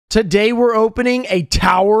Today we're opening a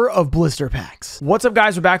Tower of Blister Packs. What's up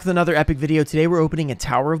guys, we're back with another epic video. Today we're opening a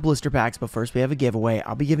Tower of Blister Packs, but first we have a giveaway.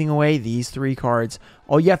 I'll be giving away these 3 cards.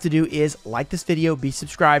 All you have to do is like this video, be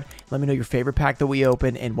subscribed, let me know your favorite pack that we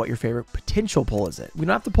open and what your favorite potential pull is. We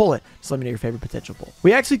don't have to pull it, just let me know your favorite potential pull.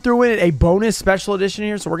 We actually threw in a bonus special edition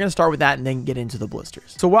here, so we're going to start with that and then get into the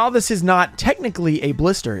blisters. So while this is not technically a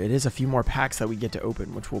blister, it is a few more packs that we get to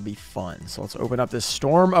open, which will be fun. So let's open up this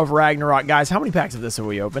Storm of Ragnarok. Guys, how many packs of this have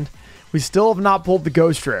we opened? We still have not pulled the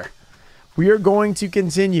Ghost Rare. We are going to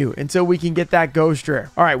continue until we can get that Ghost Rare.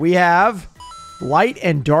 All right, we have Light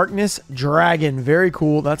and Darkness Dragon. Very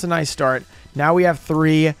cool. That's a nice start. Now we have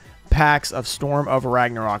 3 packs of Storm of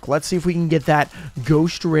Ragnarok. Let's see if we can get that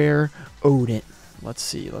Ghost Rare Odin. Let's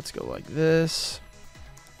see. Let's go like this.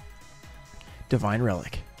 Divine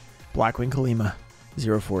Relic. Blackwing Kalima.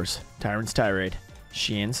 Zero Force. Tyrant's Tirade.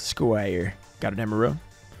 Shin's Squire. Got an Emerald.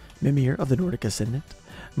 Mimir of the Nordic Ascendant.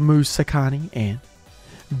 Musakani, and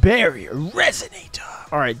Barrier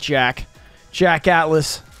Resonator. All right, Jack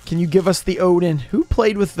Atlas, can you give us the Odin? Who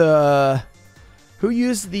played with the... Who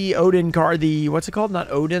used the Odin card? The... What's it called? Not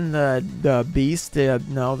Odin, the Beast.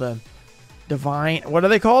 No, the Divine... What are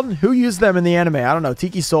they called? Who used them in the anime? I don't know.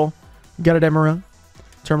 Tiki Soul. Got it, Emerald.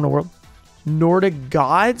 Terminal World. Nordic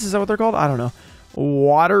Gods? Is that what they're called? I don't know.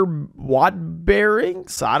 Watt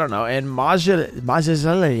Bearings? I don't know. And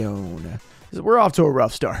Majazaleon. We're off to a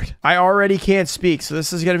rough start. I already can't speak, so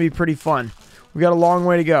this is going to be pretty fun. We've got a long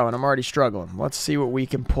way to go, and I'm already struggling. Let's see what we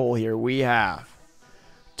can pull here. We have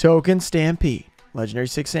Token Stampede, Legendary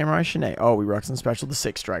 6 Samurai Shanae. Oh, we Ruxin Special the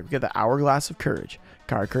 6 Strike. We got the Hourglass of Courage,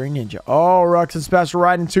 Karakuri Ninja. Oh, Ruxin Special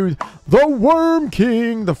right into the Worm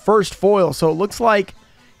King, the first foil. So it looks like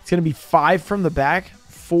it's going to be 5 from the back,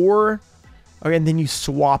 4. Okay, and then you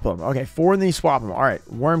swap them. Okay, 4 and then you swap them. All right,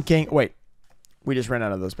 Worm King. Wait. We just ran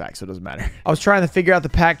out of those packs, so it doesn't matter. I was trying to figure out the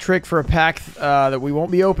pack trick for a pack that we won't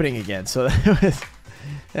be opening again, so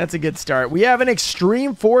that's a good start. We have an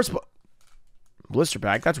Extreme Force blister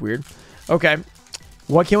pack. That's weird. Okay.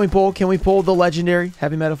 What can we pull? Can we pull the Legendary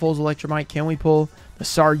Heavy Metaphors Electromite? Can we pull the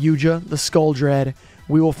Saryuja, the Skull Dread?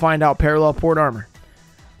 We will find out. Parallel Port Armor.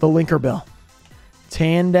 The Linker Bell.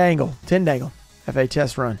 Tindangle. FA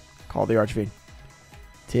Test Run. Call the Archfiend.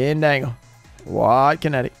 Tindangle. What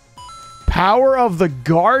Kinetic? Power of the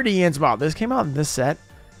Guardians. Wow, this came out in this set.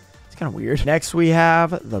 It's kind of weird. Next, we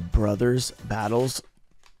have the Brothers Battles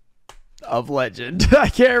of Legend. I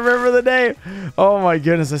can't remember the name. Oh my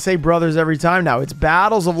goodness. I say brothers every time now. It's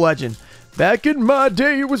Battles of Legend. Back in my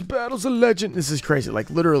day, it was Battles of Legend. This is crazy. Like,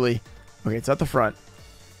 literally. Okay, it's at the front.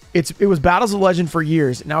 It was Battles of Legend for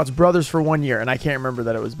years. Now it's Brothers for 1 year, and I can't remember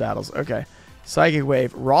that it was Battles. Okay. Psychic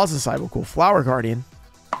Wave. Raw's Disciple. Cool. Flower Guardian.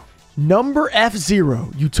 Number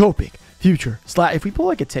F0. Utopic. Future. If we pull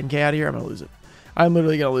like a 10K out of here, I'm going to lose it. I'm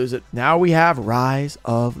literally going to lose it. Now we have Rise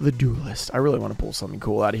of the Duelist. I really want to pull something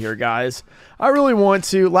cool out of here, guys. I really want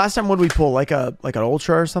to. Last time, what did we pull? Like an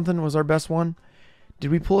Ultra or something was our best one.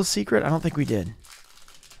 Did we pull a secret? I don't think we did.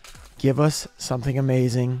 Give us something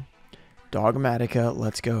amazing. Dogmatica.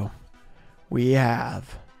 Let's go. We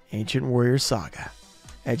have Ancient Warrior Saga.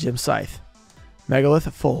 Edgem Scythe.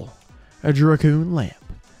 Megalith Full. A Dracoon Lamp.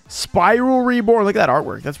 Spiral Reborn. Look at that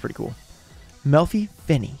artwork. That's pretty cool. Melfi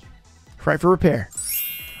Finney. Right for repair.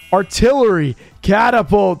 Artillery.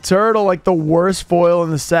 Catapult Turtle. Like the worst foil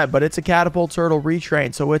in the set, but it's a Catapult Turtle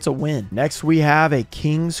retrain, so it's a win. Next, we have a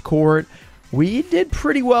King's Court. We did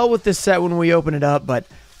pretty well with this set when we opened it up, but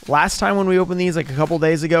last time when we opened these, like a couple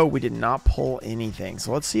days ago, we did not pull anything.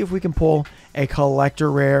 So let's see if we can pull a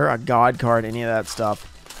Collector Rare, a God card, any of that stuff.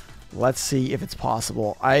 Let's see if it's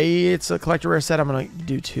possible. It's a Collector Rare set. I'm going to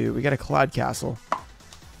do 2. We got a Cloud Castle.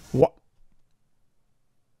 What?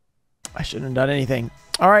 I shouldn't have done anything.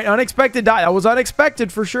 All right, unexpected die. That was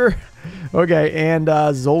unexpected for sure. Okay, and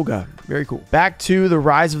Zolga. Very cool. Back to the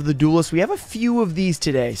Rise of the Duelist. We have a few of these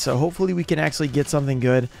today, so hopefully we can actually get something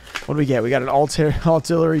good. What do we get? We got an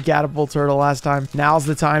Artillery Catapult Turtle last time. Now's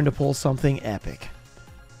the time to pull something epic.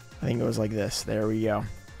 I think it was like this. There we go.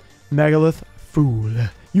 Megalith Fool.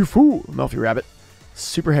 You fool. Melfi Rabbit.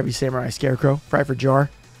 Super Heavy Samurai Scarecrow. Fry for Jar.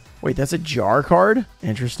 Wait, that's a Jar card?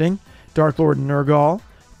 Interesting. Dark Lord Nergal.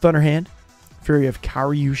 Thunderhand. Fury of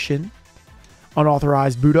Karyushin.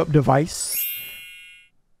 Unauthorized Boot Up Device.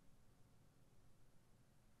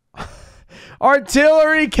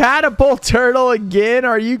 Artillery Catapult Turtle again?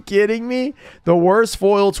 Are you kidding me? The worst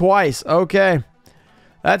foil twice. Okay.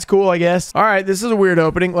 That's cool, I guess. All right, this is a weird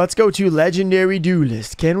opening. Let's go to Legendary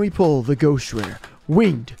Duelist. Can we pull the Ghost Rare?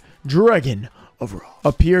 Winged Dragon of Ra.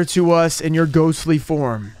 Appear to us in your ghostly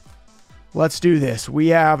form. Let's do this. We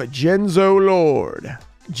have Genzo Lord.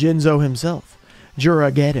 Genzo himself.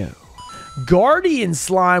 Yugioh. Guardian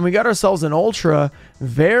Slime. We got ourselves an Ultra.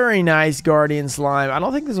 Very nice Guardian Slime. I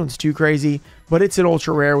don't think this one's too crazy, but it's an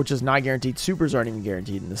Ultra Rare, which is not guaranteed. Supers aren't even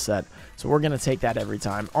guaranteed in this set. So we're going to take that every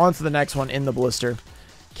time. On to the next one in the blister.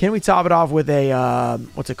 Can we top it off with a,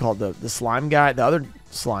 what's it called? The slime guy? The other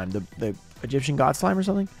slime. The Egyptian God Slime or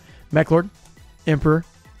something? Mechlord. Emperor.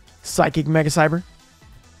 Psychic Mega Cyber.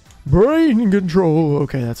 Brain Control.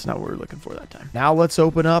 Okay, that's not what we're looking for that time. Now let's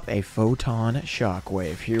open up a Photon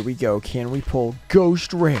Shockwave. Here we go. Can we pull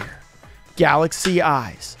Ghost Rare, Galaxy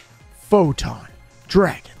Eyes, Photon,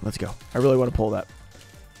 Dragon? Let's go. I really want to pull that.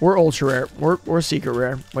 We're Ultra Rare. We're Secret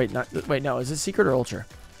Rare. Wait, no. Is it Secret or Ultra?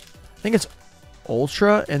 I think it's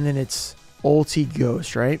Ultra, and then it's Ulti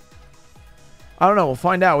Ghost, right? I don't know. We'll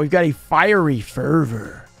find out. We've got a Fiery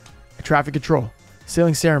Fervor, a Traffic Control,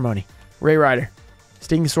 Sealing Ceremony, Ray Rider,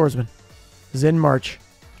 Stinging Swordsman, Zen March,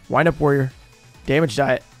 Wind-Up Warrior, Damage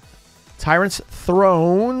Diet, Tyrant's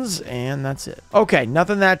Thrones, and that's it. Okay,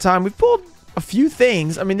 nothing that time. We've pulled a few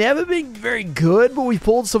things. I mean, they haven't been very good, but we've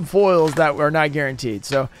pulled some foils that are not guaranteed.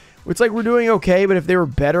 So it's like we're doing okay, but if they were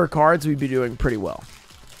better cards, we'd be doing pretty well.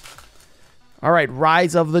 All right,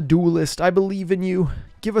 Rise of the Duelist. I believe in you.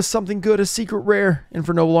 Give us something good, a Secret Rare.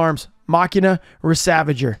 Infernoble Arms, Machina,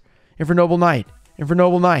 Resavager, Infernoble Knight,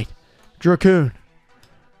 Dracoon,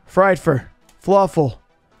 Frightfur, Fluffle,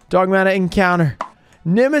 Dogmatic Encounter,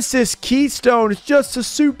 Nemesis Keystone. It's just a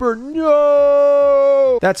super.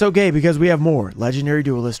 No! That's okay because we have more. Legendary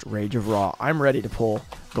Duelist, Rage of Ra. I'm ready to pull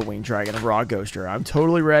the Winged Dragon of Ra Ghoster. I'm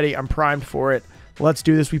totally ready. I'm primed for it. Let's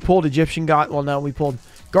do this. We pulled Egyptian God. Well, no, we pulled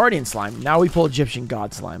Guardian Slime. Now we pull Egyptian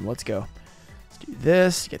God Slime. Let's go. Let's do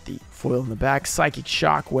this. Get the foil in the back. Psychic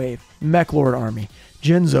Shockwave, Mechlord Army,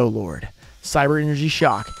 Genzo Lord, Cyber Energy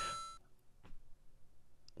Shock.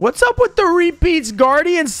 What's up with the repeats?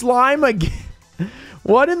 Guardian Slime again?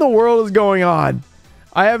 What in the world is going on?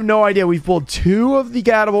 I have no idea. We've pulled 2 of the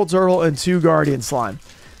Catapult Turtle and 2 Guardian Slime.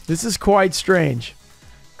 This is quite strange.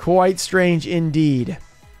 Quite strange indeed.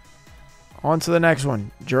 On to the next one.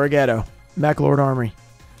 Yugioh, Mechlord Armory,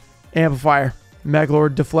 Amplifier,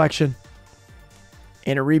 Mechlord Deflection,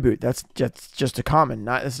 and a Reboot. That's just a common.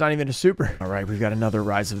 It's not even a super. All right, we've got another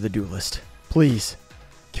Rise of the Duelist. Please.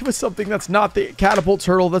 Give us something that's not the Catapult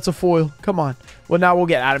Turtle. That's a foil. Come on. Well, now we'll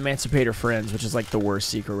get Emancipator Friends, which is like the worst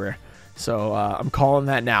Secret Rare. So I'm calling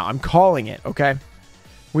that now. I'm calling it, okay?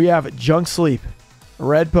 We have Junk Sleep,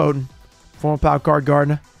 Red Potent, Formal Power Card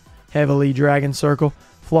Gardener, Heavily Dragon Circle,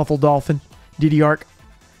 Fluffle Dolphin, Diddy Arc,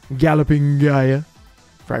 Galloping Gaia,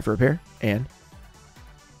 Fright for Repair, and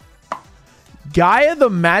Gaia the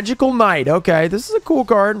Magical Knight. Okay, this is a cool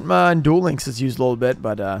card. In Duel Links it's used a little bit,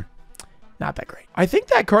 but not that great. I think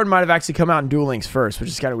that card might have actually come out in Duel Links first, which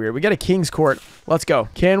is kind of weird. We got a King's Court. Let's go.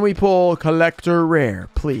 Can we pull Collector Rare?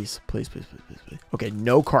 Please. Please, please, please, please, please. Okay,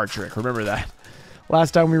 no card trick. Remember that.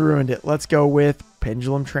 Last time we ruined it. Let's go with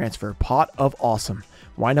Pendulum Transfer, Pot of Awesome,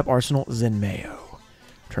 Wind Up Arsenal, Zenmayo,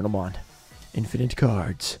 Eternal Bond, Infinite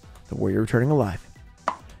Cards, The Warrior Returning Alive.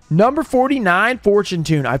 Number 49, Fortune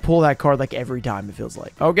Tune. I pull that card like every time, it feels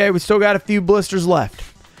like. Okay, we still got a few blisters left.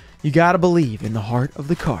 You gotta believe in the heart of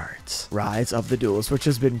the cards. Rise of the Duelist, which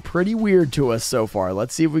has been pretty weird to us so far.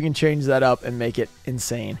 Let's see if we can change that up and make it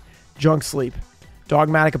insane. Junk Sleep,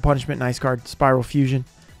 Dogmatica Punishment, nice card. Spiral Fusion,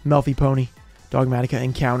 Melfi Pony, Dogmatica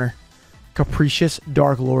Encounter, Capricious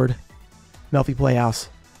Dark Lord, Melfi Playhouse,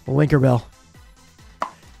 Linker Bell,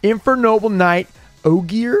 Infernoble Knight,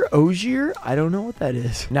 Ogier? I don't know what that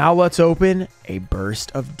is. Now let's open a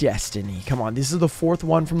Burst of Destiny. Come on, this is the 4th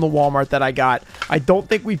one from the Walmart that I got. I don't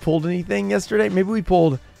think we pulled anything yesterday. Maybe we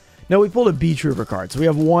pulled... No, we pulled a Beach Trooper card. So we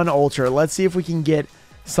have 1 Ultra. Let's see if we can get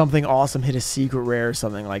something awesome. Hit a Secret Rare or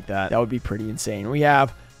something like that. That would be pretty insane. We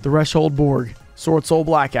have Threshold Borg, Sword Soul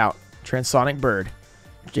Blackout, Transonic Bird,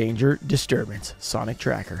 Danger Disturbance, Sonic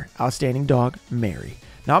Tracker, Outstanding Dog, Mary.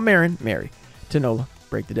 Not Marin, Mary. Tanola,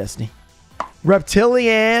 Break the Destiny.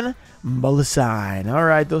 Reptilian Mulisine. All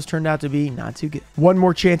right, those turned out to be not too good. One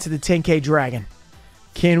more chance at the 10K Dragon.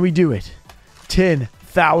 Can we do it?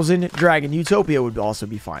 10,000 Dragon. Utopia would also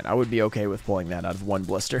be fine. I would be okay with pulling that out of 1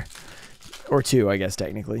 blister. Or 2, I guess,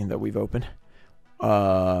 technically, that we've opened.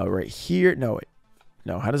 Right here. No, wait.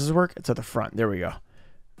 No, how does this work? It's at the front. There we go.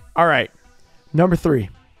 All right. Number 3.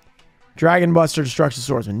 Dragon Buster Destruction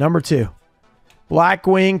Swordsman. Number 2.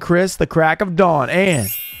 Blackwing Chris, the Crack of Dawn. And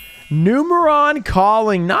Numeron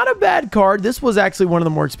Calling. Not a bad card. This was actually one of the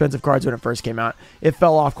more expensive cards when it first came out. It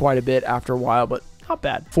fell off quite a bit after a while, but not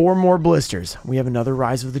bad. 4 more blisters. We have another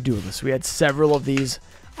Rise of the Duelist. We had several of these.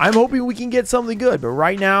 I'm hoping we can get something good, but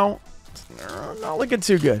right now, not looking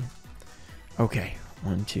too good. Okay.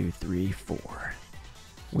 1, 2, 3, 4.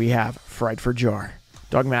 we have Frightful Jar,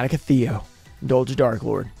 Dogmatica Theo, Indulge Dark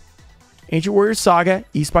Lord, Ancient Warrior Saga,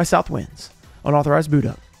 East by South Winds, Unauthorized Boot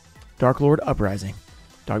Up, Dark Lord Uprising,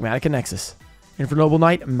 Dogmatica Nexus, Infernoble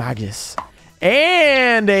Knight Magus,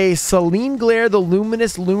 and a Selene Glare, the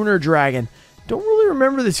Luminous Lunar Dragon. Don't really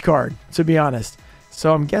remember this card, to be honest.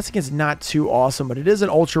 So I'm guessing it's not too awesome, but it is an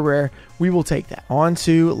ultra rare. We will take that. On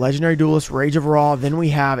to Legendary Duelist, Rage of Ra. Then we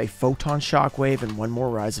have a Photon Shockwave and one more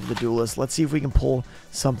Rise of the Duelist. Let's see if we can pull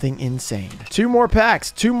something insane. 2 more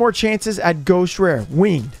packs, 2 more chances at Ghost Rare.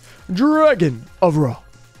 Winged Dragon of Ra.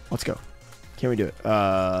 Let's go. Can we do it?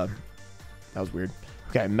 That was weird.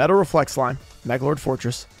 Okay, Metal Reflex Line, Mechalord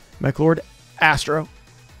Fortress, Mechalord Astro,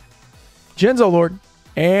 Genzo Lord,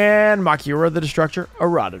 and Makira the Destructor, a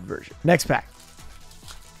rotted version. Next pack.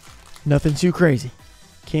 Nothing too crazy.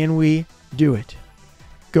 Can we do it?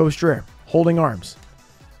 Ghost Rare, Holding Arms,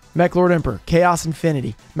 Mechlord Emperor, Chaos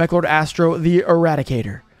Infinity, Mechlord Astro, the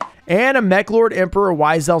Eradicator, and a Mechlord Emperor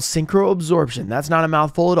Wisel Synchro Absorption. That's not a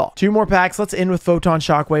mouthful at all. 2 more packs. Let's end with Photon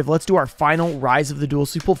Shockwave. Let's do our final Rise of the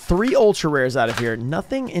Duelist. We pulled 3 ultra rares out of here.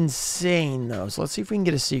 Nothing insane though. So let's see if we can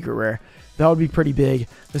get a secret rare. That would be pretty big.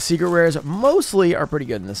 The secret rares mostly are pretty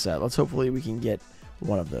good in this set. Let's hopefully we can get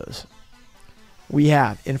one of those. We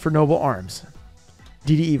have Infernoble Arms,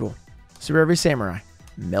 DD Evil, Super Heavy Samurai,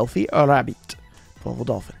 Melfi Rabbit, Volvo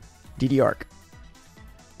Dolphin, DD Arc,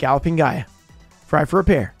 Galloping Gaia, Fry for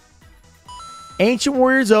Repair, Ancient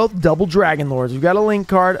Warrior's Oath, Double Dragon Lords. We've got a link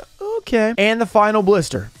card. Okay. And the final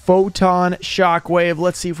blister, Photon Shockwave.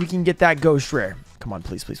 Let's see if we can get that Ghost Rare. Come on,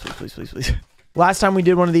 please, please, please, please, please, please. Last time we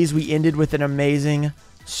did one of these, we ended with an amazing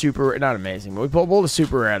super, not amazing, but we pulled a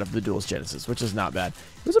super rare out of the Duelist Genesis, which is not bad.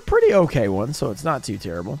 It was a pretty okay one, so it's not too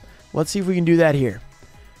terrible. Let's see if we can do that here.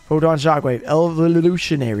 Photon Shockwave,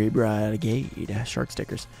 Evolutionary Brigade, Shark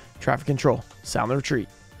Stickers, Traffic Control, Sound the Retreat,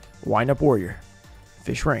 Wind Up Warrior,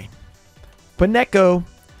 Fish Rain, Paneko,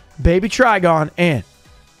 Baby Trigon, and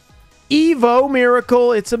Evo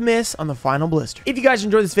Miracle. It's a miss on the final blister. If you guys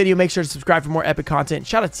enjoyed this video, make sure to subscribe for more epic content.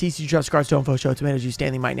 Shout out to TCG Trust Cards, Info Show, Tomato Juice,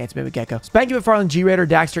 Stanley, Mike, Nance, Mimic Gecko, Spanky McFarlane, G Raider,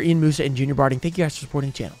 Daxter, Ian Moosa, and Junior Barding. Thank you guys for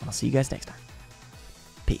supporting the channel, and I'll see you guys next time.